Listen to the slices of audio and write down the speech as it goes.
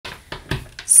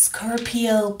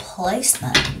Scorpio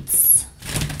placements.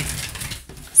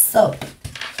 So,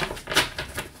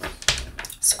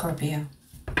 Scorpio.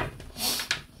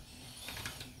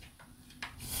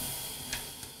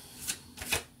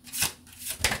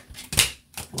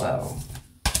 Whoa.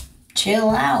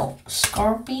 Chill out,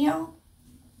 Scorpio.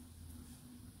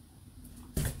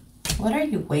 What are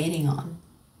you waiting on?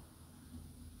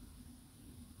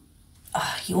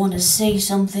 You want to say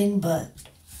something, but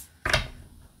at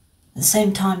the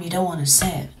same time, you don't want to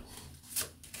say it.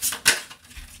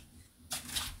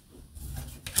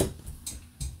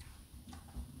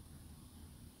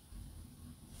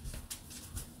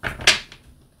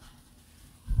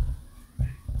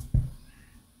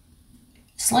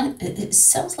 It's like, it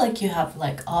sounds like you have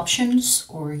like options,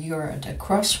 or you're at a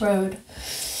crossroad.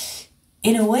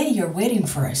 In a way, you're waiting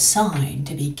for a sign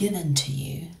to be given to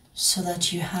you so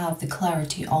that you have the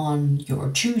clarity on your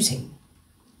choosing.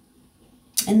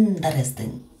 And that is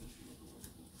the...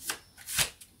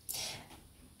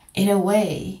 In a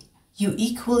way, you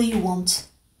equally want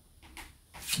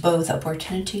both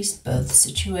opportunities, both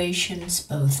situations,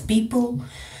 both people,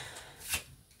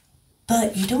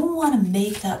 but you don't want to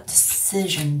make that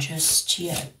decision just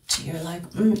yet. You're like,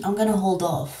 I'm gonna hold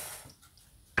off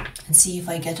and see if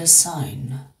I get a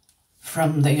sign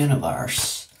from the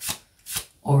universe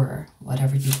or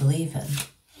whatever you believe in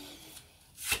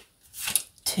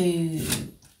to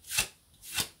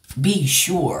be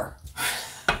sure.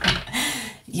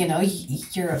 You know,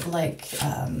 you're like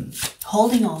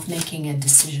holding off making a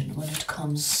decision when it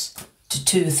comes to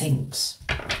two things.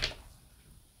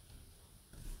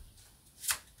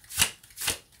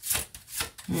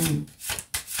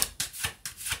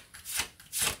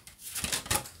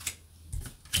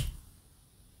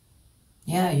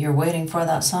 Yeah, you're waiting for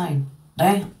that sign.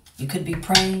 Damn. You could be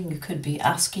praying, you could be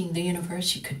asking the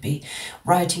universe, you could be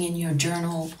writing in your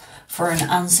journal for an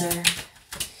answer.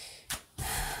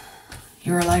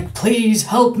 You're like, please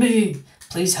help me.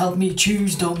 Please help me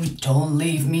choose. Don't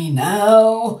leave me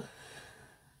now.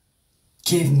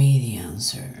 Give me the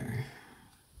answer.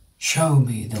 Show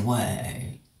me the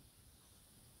way.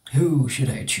 Who should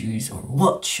I choose, or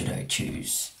what should I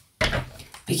choose?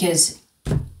 Because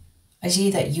I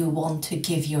see that you want to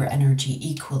give your energy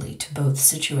equally to both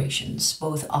situations,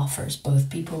 both offers, both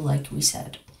people, like we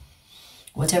said.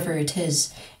 Whatever it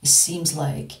is, it seems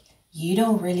like you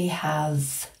don't really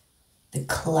have the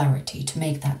clarity to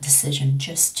make that decision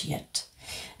just yet.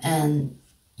 And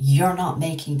you're not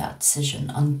making that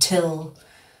decision until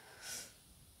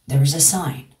there's a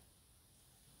sign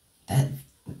that,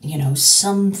 you know,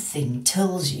 something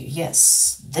tells you,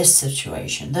 yes, this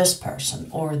situation, this person,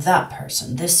 or that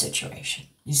person, this situation,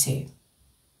 you see.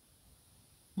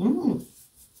 Well,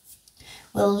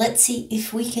 let's see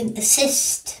if we can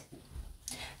assist.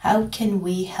 How can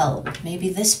we help? Maybe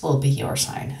this will be your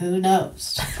sign, who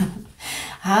knows?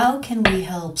 How can we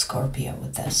help Scorpio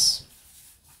with this?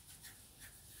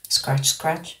 Scratch,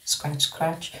 scratch, scratch,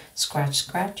 scratch, scratch,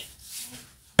 scratch.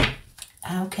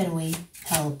 How can we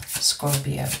help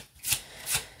Scorpio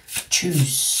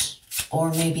choose?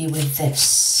 Or maybe with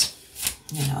this,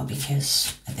 you know,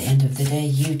 because at the end of the day,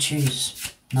 you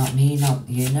choose. Not me, not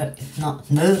you, not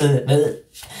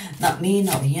me,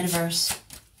 not the universe.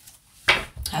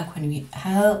 How can we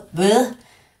help?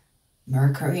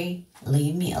 Mercury,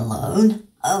 leave me alone.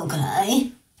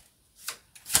 Okay.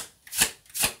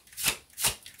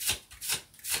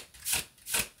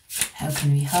 How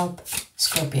can we help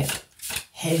Scorpio?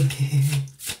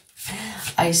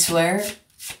 I swear,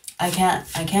 I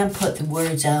can't put the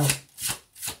words out.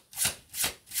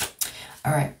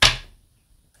 All right,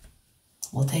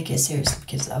 we'll take it seriously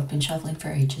because I've been shuffling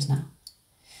for ages now.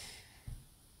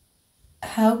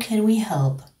 How can we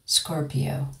help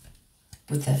Scorpio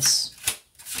with this?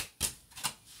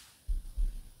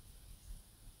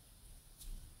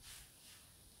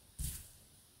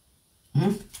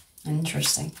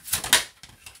 Interesting.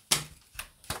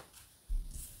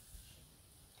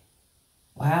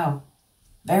 Wow.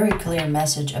 Very clear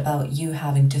message about you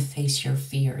having to face your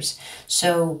fears.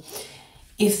 So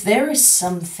if there is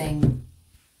something,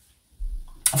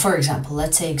 for example,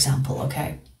 let's say example,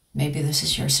 okay? Maybe this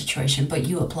is your situation, but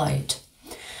you apply it.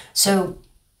 So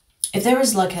if there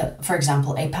is like a, for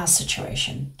example, a past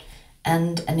situation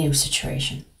and a new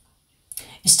situation,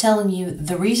 it's telling you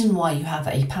the reason why you have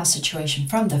a past situation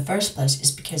from the first place is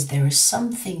because there is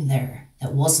something there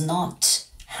that was not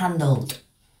handled.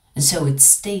 And so it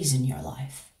stays in your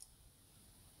life.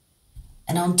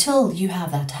 And until you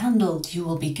have that handled, you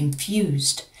will be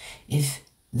confused if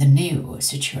the new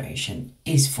situation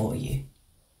is for you.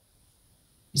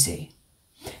 You see?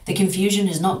 The confusion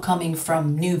is not coming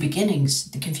from new beginnings.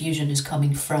 The confusion is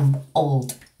coming from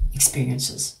old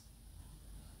experiences.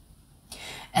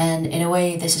 And in a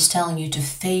way, this is telling you to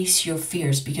face your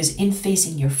fears, because in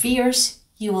facing your fears,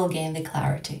 you will gain the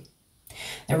clarity.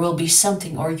 There will be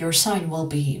something, or your sign will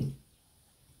be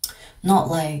not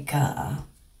like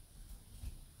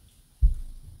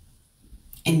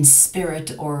in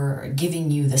spirit or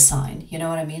giving you the sign. You know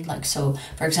what I mean? Like, so,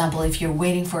 for example, if you're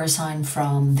waiting for a sign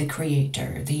from the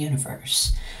creator, the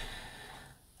universe,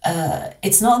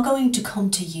 it's not going to come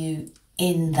to you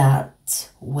in that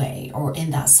way or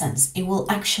in that sense. It will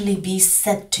actually be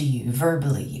said to you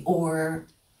verbally or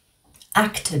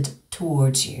acted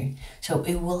towards you. So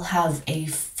it will have a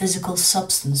physical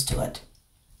substance to it.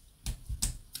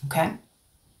 Okay?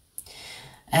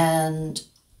 And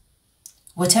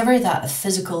whatever that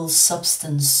physical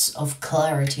substance of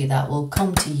clarity that will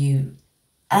come to you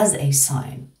as a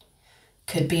sign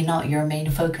could be not your main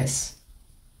focus.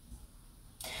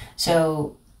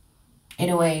 So in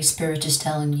a way, Spirit is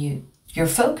telling you your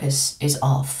focus is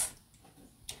off.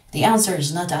 The answer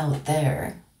is not out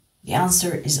there. The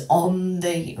answer is on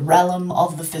the realm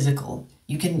of the physical.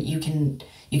 You can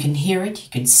hear it, you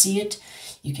can see it,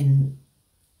 you can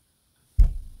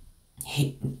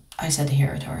I said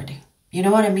hear it already. You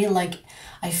know what I mean? Like,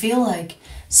 I feel like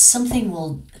something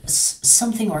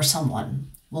or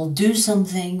someone will do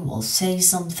something, will say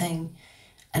something,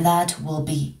 and that will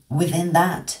be, within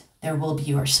that, there will be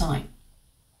your sign.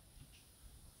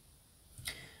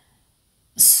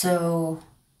 So,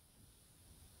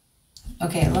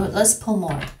 okay, let's pull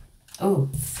more. Oh,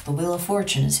 the Wheel of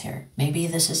Fortune is here. Maybe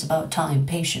this is about time,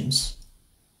 patience.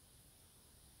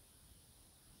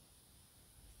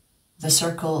 The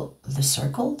cycle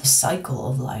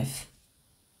of life.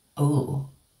 Oh.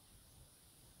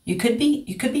 You could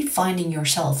be finding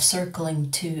yourself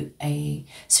circling to a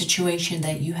situation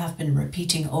that you have been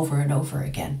repeating over and over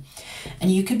again.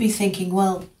 And you could be thinking,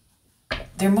 well,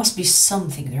 there must be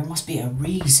something, there must be a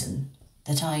reason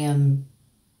that I am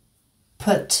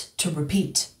put to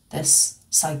repeat this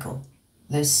cycle,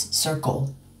 this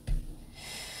circle.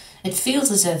 It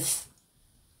feels as if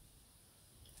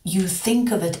you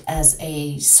think of it as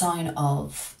a sign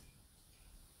of,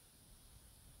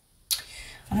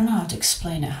 I don't know how to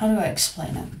explain it. How do I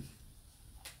explain it?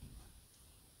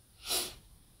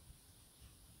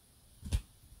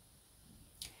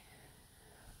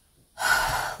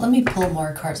 Let me pull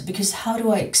more cards, because how do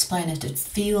I explain it? It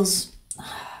feels...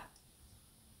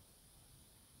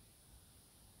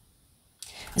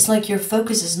 It's like your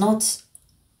focus is not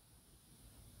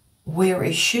where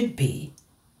it should be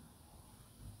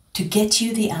to get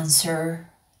you the answer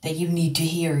that you need to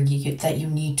hear, that you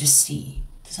need to see.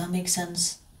 Does that make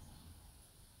sense?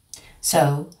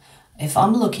 So, if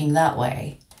I'm looking that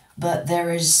way, but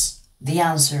there is the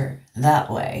answer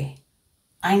that way,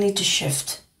 I need to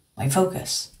shift my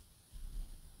focus.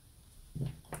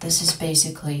 This is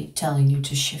basically telling you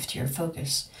to shift your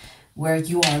focus. Where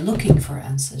you are looking for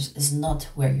answers is not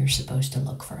where you're supposed to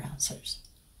look for answers.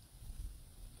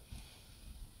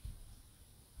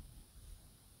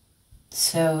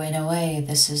 So in a way,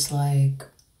 this is like,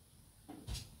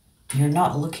 you're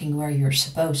not looking where you're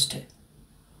supposed to.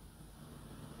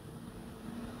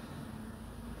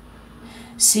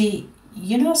 See,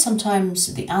 you know,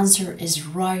 sometimes the answer is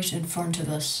right in front of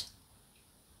us,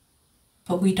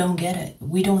 but we don't get it.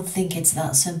 We don't think it's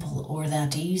that simple or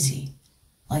that easy.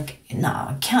 Like, no,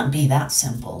 it can't be that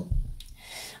simple.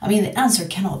 I mean, the answer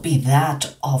cannot be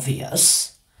that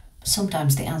obvious.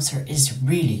 Sometimes the answer is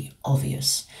really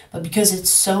obvious. But because it's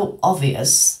so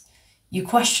obvious, you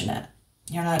question it.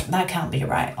 You're like, that can't be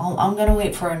right. I'm going to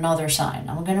wait for another sign.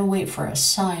 I'm going to wait for a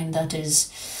sign that is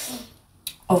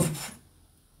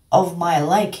of my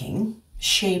liking,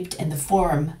 shaped in the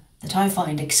form that I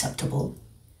find acceptable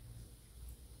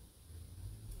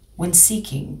when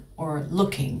seeking or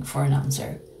looking for an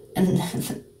answer.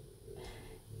 And,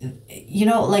 you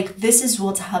know, like, this is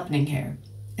what's happening here.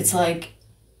 It's like,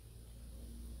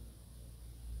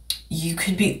 you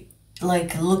could be,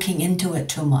 like, looking into it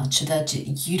too much that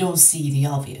you don't see the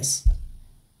obvious.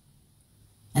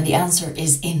 And the answer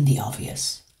is in the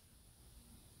obvious.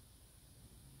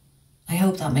 I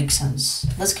hope that makes sense.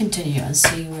 Let's continue and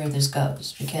see where this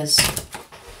goes, because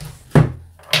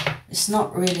it's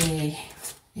not really...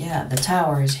 Yeah, the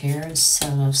Tower is here. It's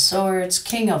Seven of Swords,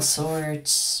 King of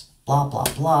Swords, blah, blah,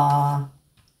 blah.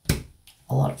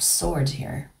 A lot of swords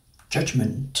here.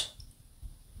 Judgment.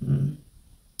 10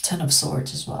 of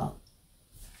Swords as well.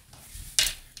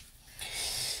 I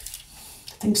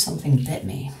think something bit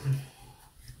me.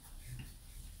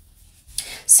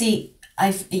 See,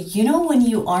 you know, when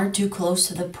you are too close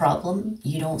to the problem,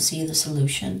 you don't see the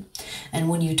solution. And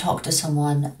when you talk to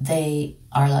someone, they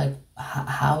are like,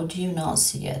 how do you not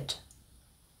see it?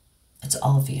 It's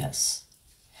obvious.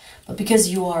 But because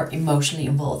you are emotionally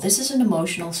involved, this is an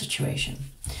emotional situation.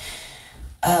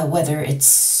 Whether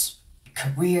it's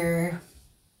career,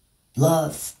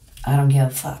 love, I don't give a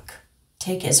fuck.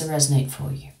 Take it as a resonate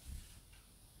for you.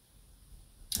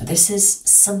 This is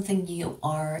something you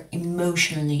are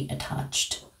emotionally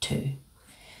attached to.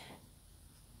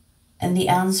 And the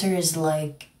answer is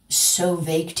like so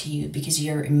vague to you because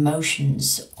your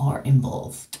emotions are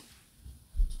involved.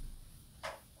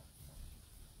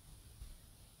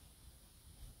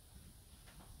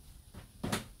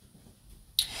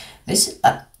 This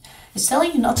it's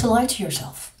telling you not to lie to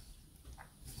yourself.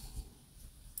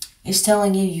 It's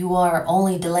telling you you are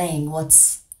only delaying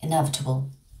what's inevitable.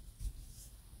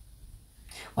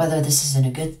 Whether this is in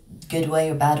a good way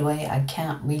or bad way, I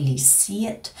can't really see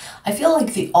it. I feel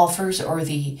like the offers or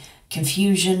the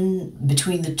confusion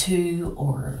between the two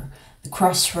or the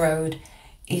crossroad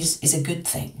is a good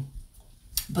thing.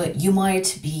 But you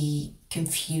might be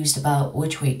confused about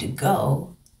which way to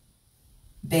go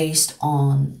based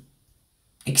on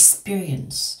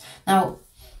experience. Now,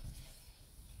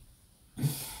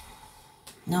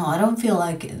 no, I don't feel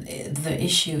like the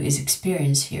issue is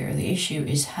experience here. The issue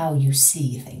is how you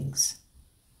see things.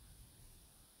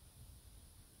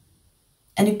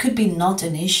 And it could be not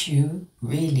an issue,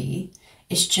 really.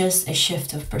 It's just a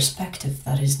shift of perspective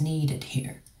that is needed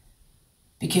here.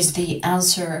 Because the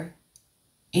answer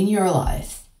in your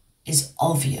life is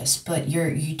obvious, but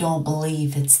you don't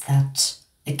believe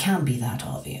it can be that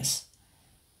obvious.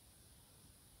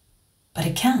 But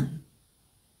it can.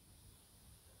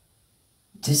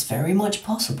 It is very much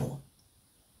possible.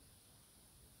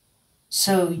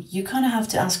 So you kind of have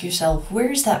to ask yourself,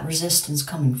 where is that resistance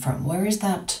coming from? Where is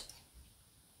that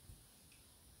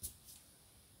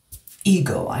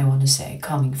ego, I want to say,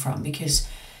 coming from? Because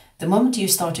the moment you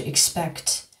start to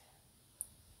expect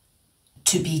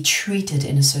to be treated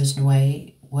in a certain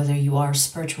way, whether you are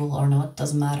spiritual or not,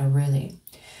 doesn't matter really.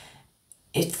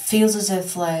 It feels as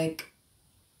if like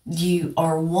you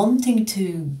are wanting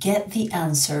to get the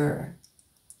answer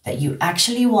that you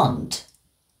actually want,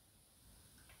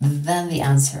 than the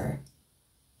answer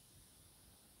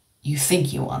you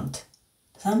think you want.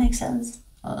 Does that make sense?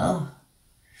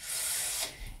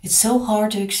 It's so hard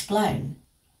to explain.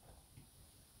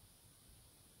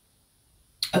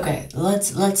 Okay,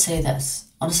 let's say this.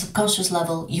 On a subconscious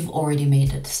level, you've already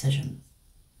made a decision.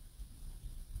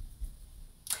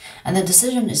 And the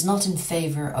decision is not in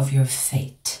favor of your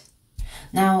fate.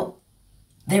 Now,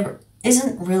 there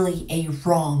isn't really a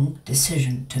wrong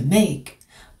decision to make,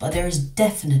 but there is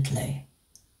definitely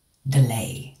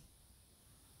delay.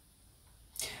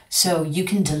 So you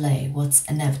can delay what's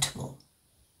inevitable.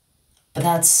 But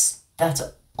that's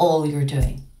all you're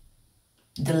doing.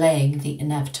 Delaying the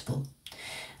inevitable.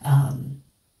 And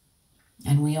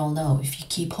we all know if you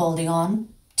keep holding on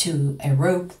to a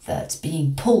rope that's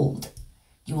being pulled,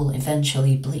 you will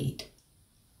eventually bleed.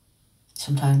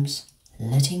 Sometimes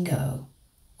letting go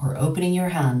or opening your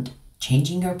hand,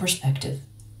 changing your perspective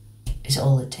is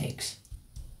all it takes.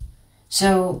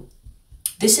 So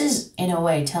this is in a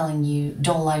way telling you,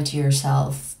 don't lie to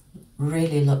yourself,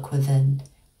 really look within.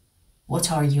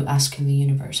 What are you asking the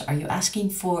universe? Are you asking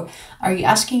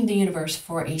the universe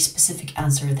for a specific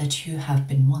answer that you have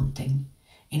been wanting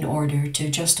in order to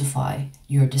justify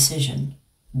your decision,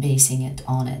 basing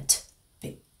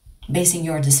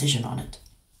your decision on it?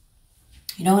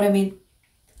 You know what I mean?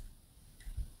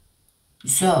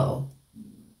 So,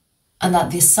 and that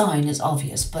this sign is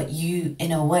obvious, but you,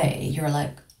 in a way, you're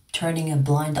like turning a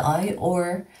blind eye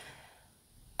or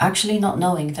actually not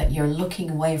knowing that you're looking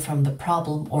away from the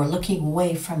problem or looking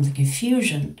away from the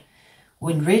confusion,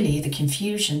 when really the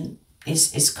confusion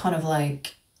is kind of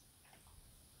like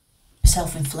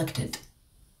self-inflicted.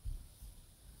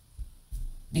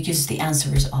 Because the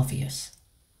answer is obvious.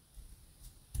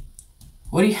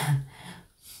 What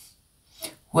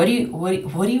do you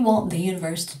want the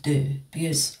universe to do?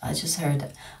 Because I just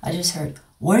heard,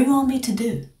 what do you want me to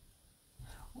do?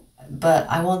 But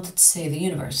I wanted to say the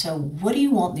universe. So what do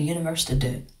you want the universe to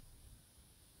do?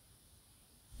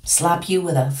 Slap you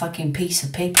with a fucking piece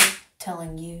of paper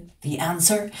telling you the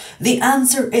answer? The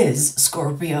answer is,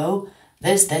 Scorpio,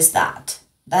 this, that.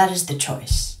 That is the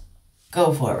choice.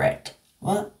 Go for it.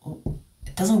 What?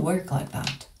 It doesn't work like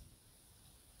that.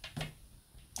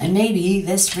 And maybe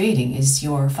this reading is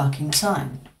your fucking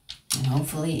sign. And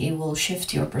hopefully it will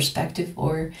shift your perspective,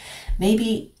 or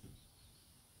maybe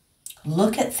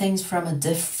look at things from a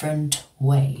different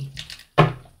way.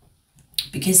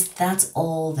 because that's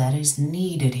all that is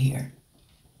needed here.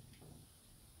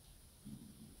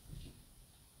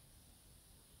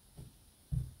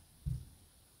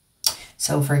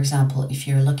 So, for example, if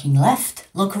you're looking left,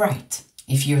 look right.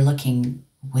 If you're looking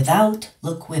without,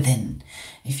 look within.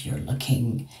 If you're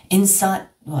looking inside,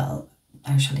 well,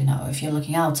 actually no, if you're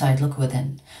looking outside, look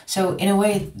within. So in a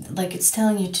way, like, it's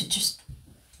telling you to just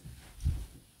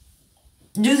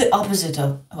do the opposite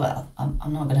of, well,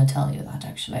 I'm not going to tell you that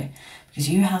actually, because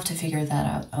you have to figure that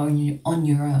out on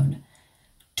your own.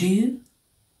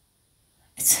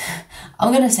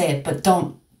 I'm going to say it, but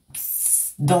don't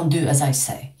do as I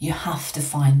say. You have to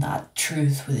find that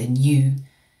truth within you.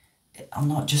 I'm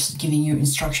not just giving you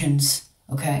instructions,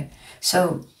 okay?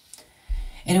 So,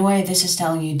 in a way, this is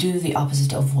telling you do the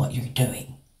opposite of what you're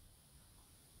doing.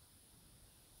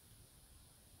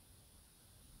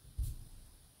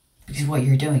 Because what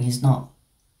you're doing is not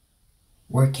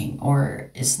working,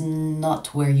 or is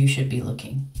not where you should be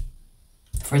looking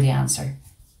for the answer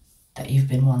that you've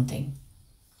been wanting.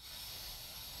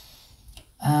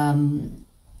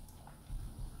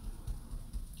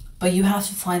 But you have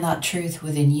to find that truth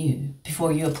within you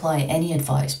before you apply any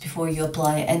advice, before you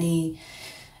apply any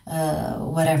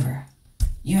whatever.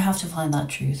 You have to find that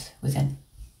truth within.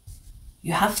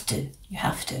 You have to.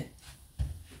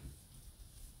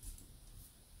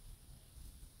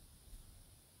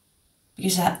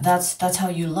 Because that's how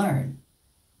you learn.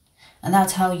 And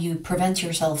that's how you prevent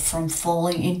yourself from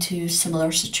falling into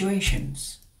similar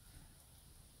situations.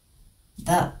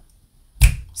 That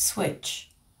switch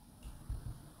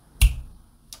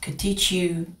could teach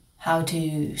you how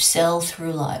to sail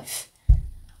through life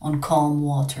on calm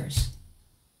waters.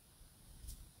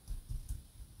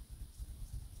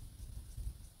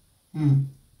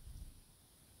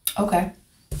 Okay.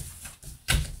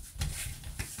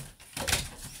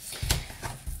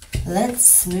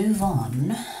 Let's move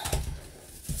on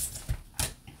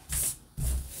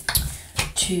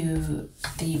to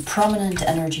the prominent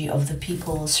energy of the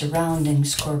people surrounding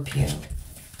Scorpio,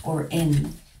 or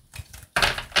in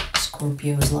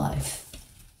Scorpio's life,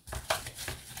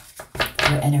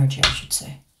 or energy, I should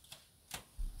say.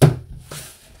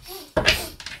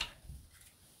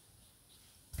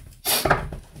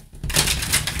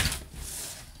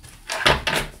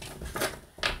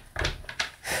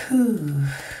 Whew.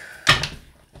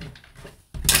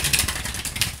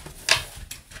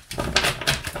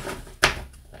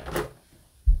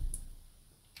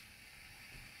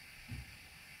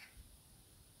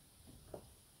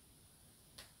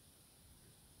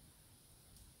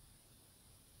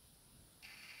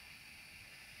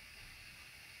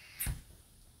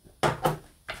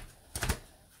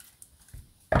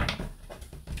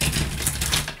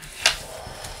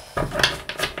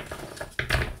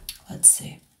 Let's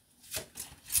see.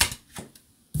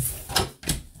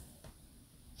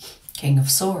 King of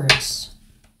Swords.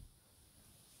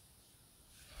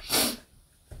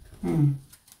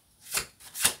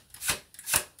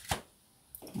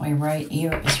 My right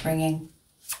ear is ringing.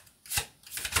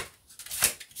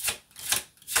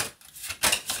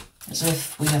 As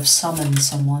if we have summoned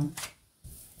someone.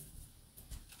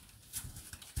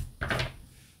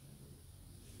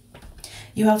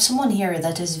 You have someone here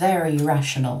that is very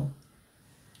rational.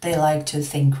 They like to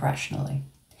think rationally.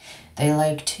 They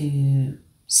like to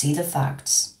see the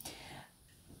facts.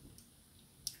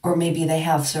 Or maybe they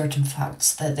have certain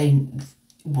facts that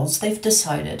once they've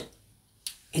decided,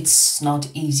 it's not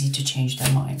easy to change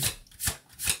their mind.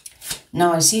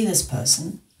 Now I see this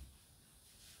person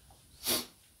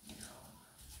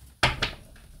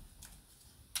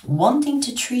wanting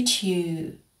to treat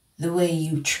you the way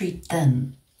you treat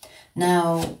them.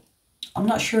 Now, I'm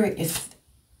not sure if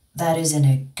that is in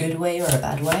a good way or a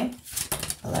bad way,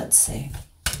 but let's see.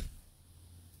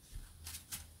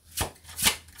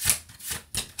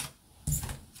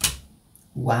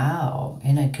 Wow,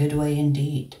 in a good way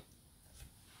indeed.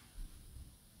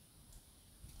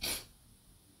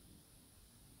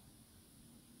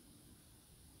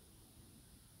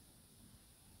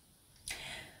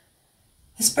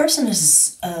 This person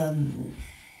is,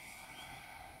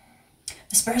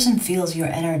 this person feels your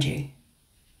energy.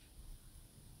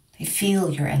 They feel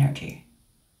your energy.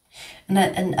 And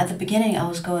at the beginning I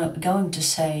was going to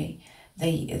say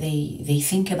they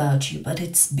think about you, but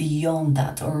it's beyond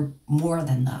that, or more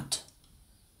than that.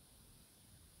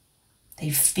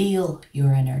 They feel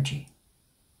your energy.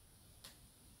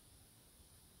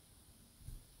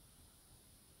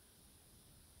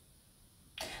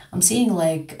 I'm seeing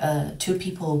like two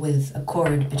people with a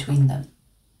cord between them.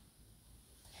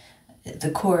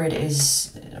 The cord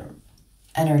is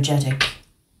energetic.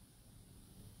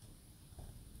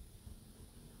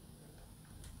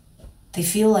 They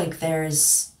feel like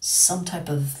there's some type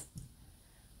of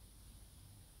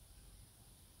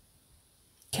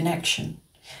connection,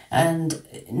 and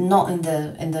not in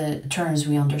the terms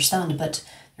we understand, but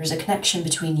there's a connection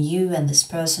between you and this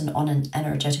person on an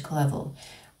energetic level,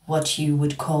 what you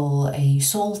would call a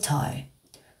soul tie,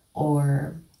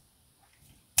 or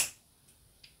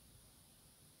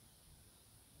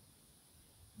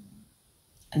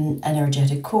an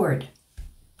energetic cord.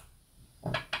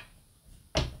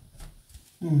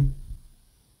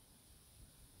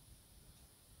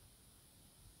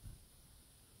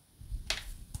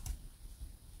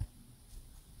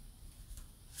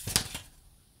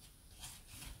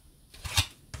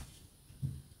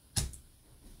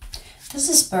 Does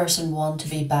this person want to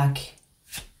be back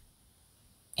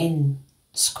in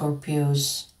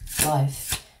Scorpio's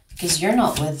life? Because you're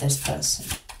not with this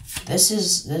person. This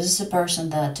is a person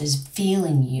that is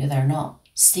feeling you. They're not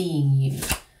seeing you.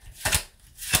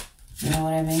 You know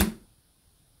what I mean?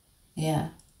 Yeah.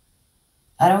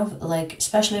 I don't like,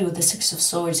 especially with the Six of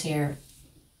Swords here,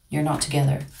 you're not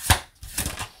together.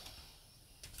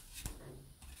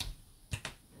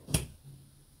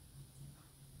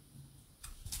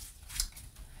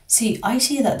 See, I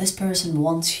see that this person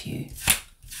wants you,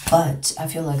 but I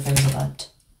feel like there's a but.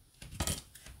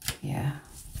 Yeah.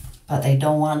 But they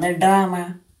don't want the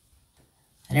drama.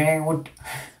 They don't want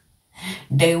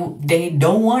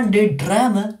the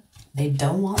drama. They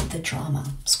don't want the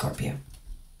drama, Scorpio.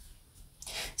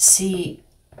 See,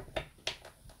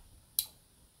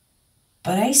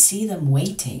 but I see them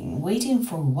waiting. Waiting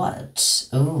for what?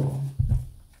 Oh.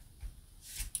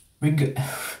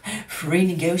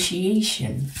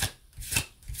 Renegotiation.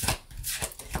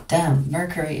 Damn,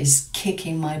 Mercury is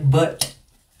kicking my butt.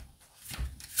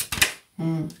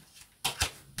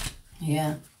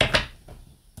 Yeah.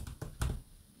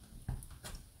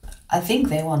 I think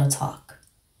they want to talk.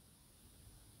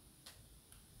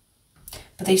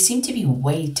 But they seem to be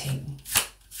waiting.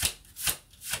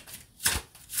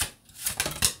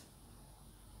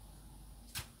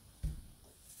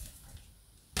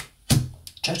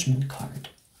 Judgment card.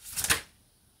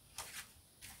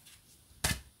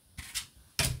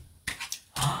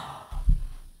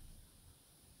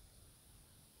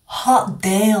 Hot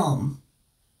damn.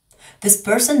 This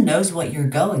person knows what you're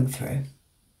going through.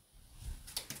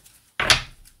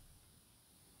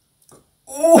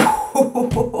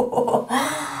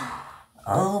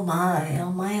 Oh my,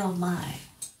 oh my, oh my.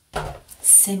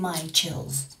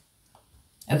 Semi-chills.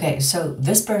 Okay, so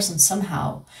this person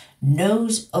somehow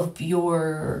knows of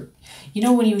your, you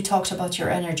know, when you talked about your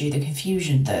energy, the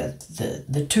confusion,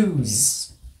 the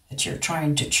twos that you're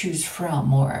trying to choose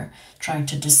from or trying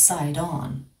to decide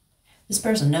on. This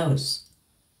person knows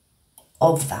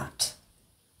of that.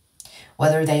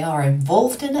 Whether they are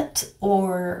involved in it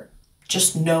or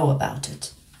just know about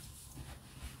it.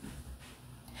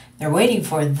 They're waiting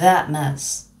for that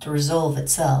mess to resolve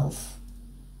itself.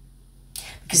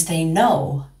 Because they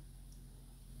know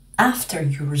after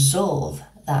you resolve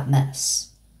that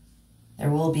mess, there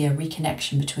will be a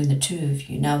reconnection between the two of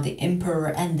you. Now the Emperor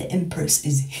and the Empress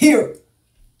is here.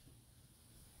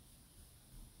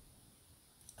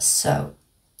 So,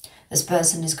 this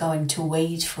person is going to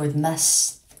wait for the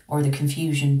mess or the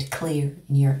confusion to clear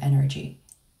in your energy,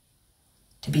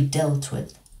 to be dealt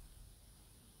with.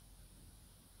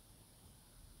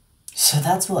 So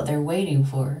that's what they're waiting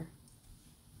for.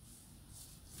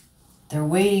 They're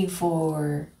waiting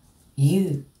for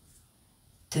you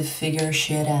to figure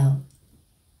shit out.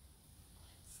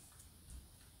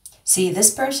 See,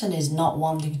 this person is not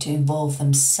wanting to involve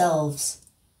themselves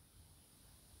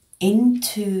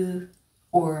into,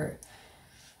 or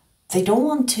they don't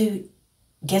want to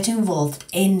get involved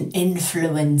in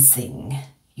influencing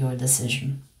your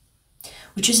decision,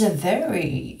 which is a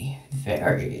very,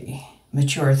 very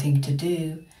mature thing to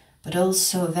do, but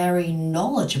also a very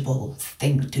knowledgeable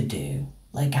thing to do.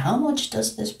 Like, how much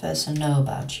does this person know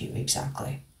about you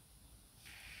exactly?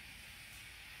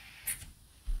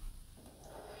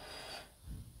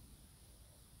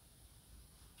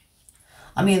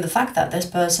 I mean, the fact that this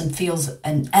person feels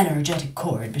an energetic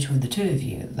cord between the two of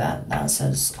you, that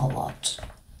says a lot.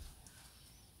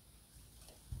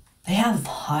 They have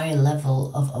high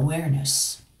level of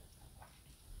awareness.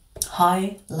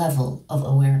 High level of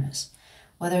awareness.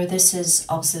 Whether this is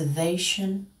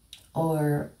observation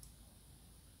or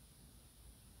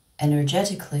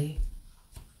energetically,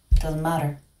 doesn't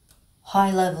matter.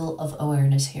 High level of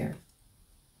awareness here.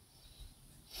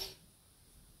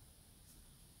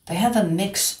 They have a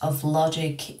mix of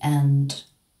logic and,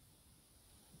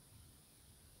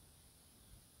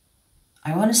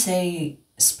 I want to say,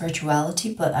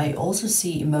 spirituality, but I also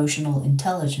see emotional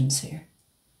intelligence here.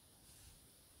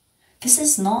 This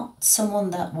is not someone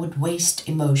that would waste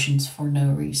emotions for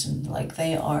no reason. Like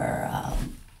they are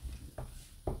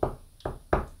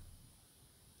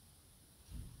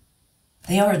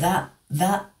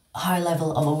that high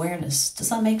level of awareness. Does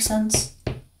that make sense?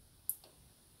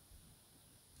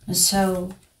 And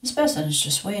so this person is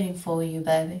just waiting for you,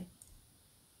 baby.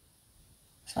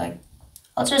 It's like,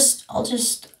 I'll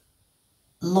just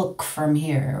look from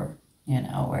here, you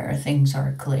know, where things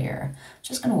are clear. I'm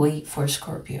just gonna wait for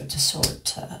Scorpio to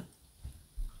sort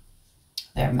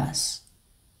their mess.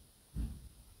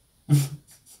 A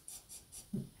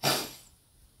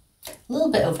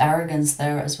little bit of arrogance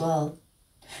there as well.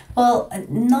 Well,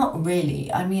 not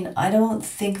really. I mean, I don't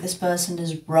think this person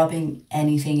is rubbing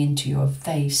anything into your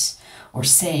face or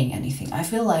saying anything. I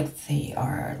feel like they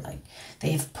are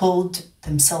they have pulled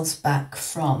themselves back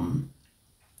from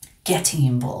getting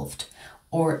involved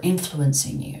or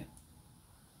influencing you.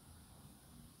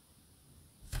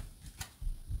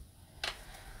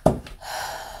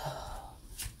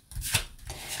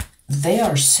 They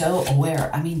are so aware.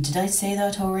 I mean, did I say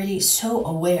that already? So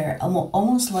aware,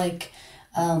 almost like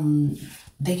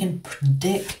they can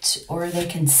predict or they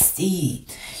can see.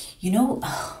 You know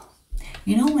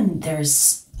when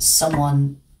there's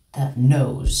someone that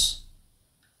knows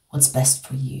what's best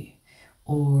for you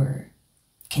or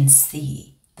can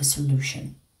see the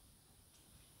solution,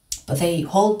 but they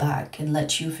hold back and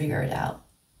let you figure it out.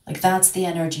 Like that's the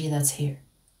energy that's here.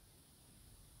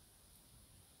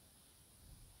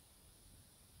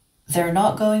 They're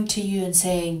not going to you and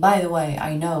saying, by the way,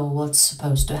 I know what's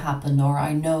supposed to happen, or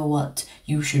I know what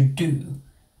you should do.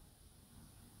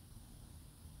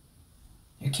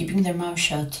 They're keeping their mouth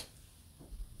shut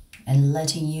and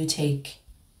letting you take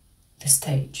the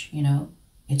stage, you know.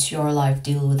 It's your life,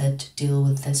 deal with it, deal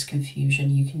with this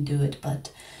confusion, you can do it,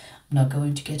 but I'm not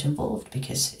going to get involved,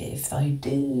 because if I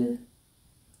do,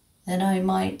 then I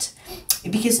might,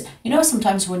 because, you know,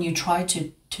 sometimes when you try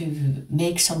to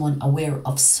make someone aware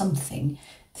of something,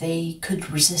 they could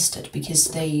resist it because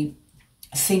they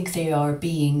think they are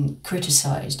being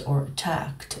criticized or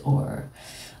attacked or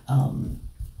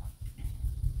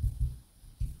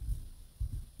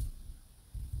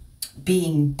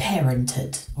being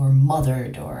parented or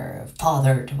mothered or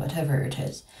fathered, whatever it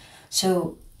is.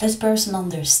 So this person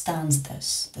understands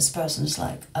this. This person is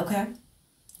like, okay,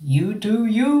 you do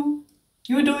you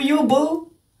do you,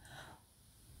 boo.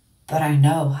 But I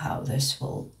know how this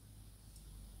will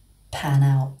pan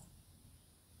out.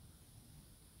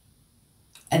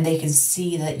 And they can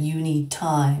see that you need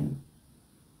time.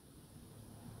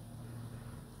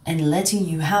 And letting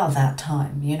you have that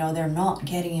time. You know, they're not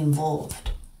getting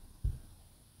involved.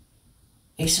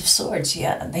 Ace of Swords,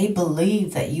 yeah. They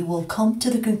believe that you will come to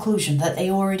the conclusion that they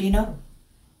already know.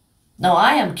 Now,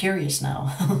 I am curious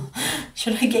now.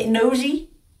 Should I get nosy?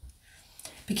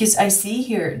 Because I see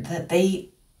here that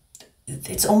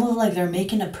it's almost like they're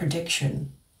making a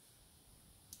prediction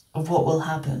of what will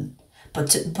happen.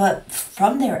 But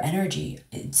from their energy,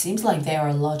 it seems like they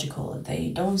are logical. They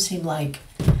don't seem like,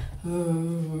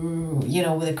 you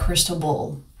know, with a crystal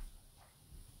ball.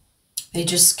 They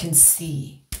just can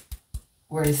see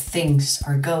where things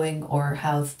are going or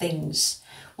how things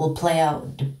will play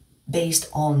out based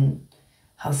on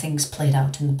how things played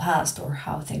out in the past or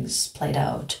how things played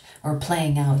out or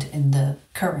playing out in the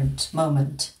current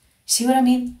moment. See what I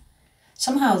mean?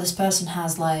 Somehow this person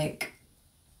has like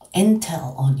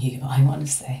intel on you, I want to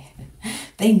say.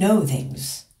 They know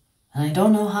things. And I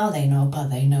don't know how they know, but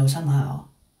they know somehow.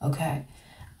 Okay.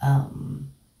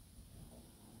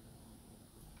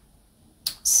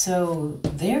 So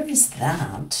there is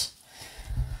that.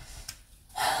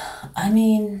 I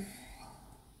mean,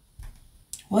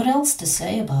 what else to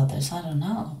say about this? I don't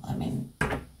know. I mean,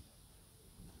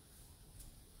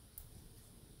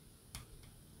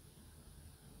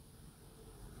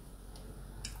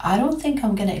 I don't think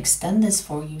I'm going to extend this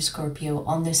for you, Scorpio,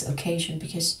 on this occasion,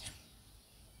 because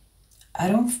I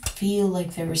don't feel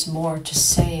like there is more to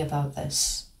say about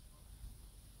this.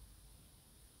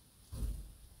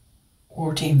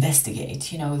 Or to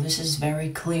investigate. You know, this is very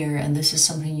clear and this is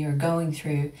something you're going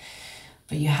through.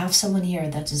 But you have someone here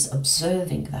that is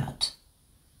observing that.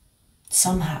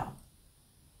 Somehow.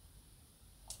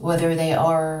 Whether they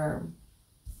are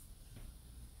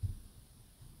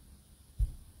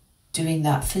doing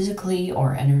that physically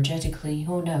or energetically,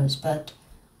 who knows, but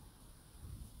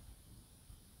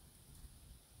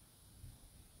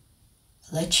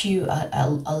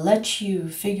I'll let you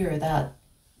figure that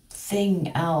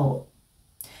thing out,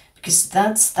 because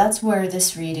that's where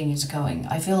this reading is going.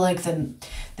 I feel like the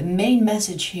main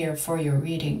message here for your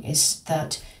reading is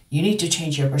that you need to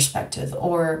change your perspective,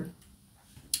 or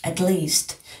at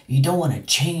least you don't want to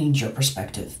change your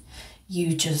perspective.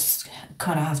 You just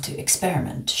kind of have to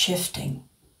experiment shifting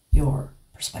your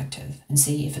perspective and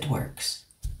see if it works,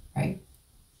 right?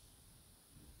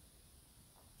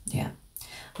 Yeah.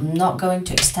 I'm not going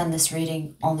to extend this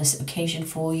reading on this occasion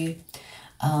for you,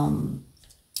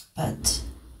 but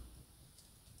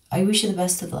I wish you the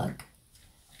best of luck,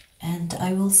 and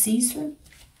I will see you soon.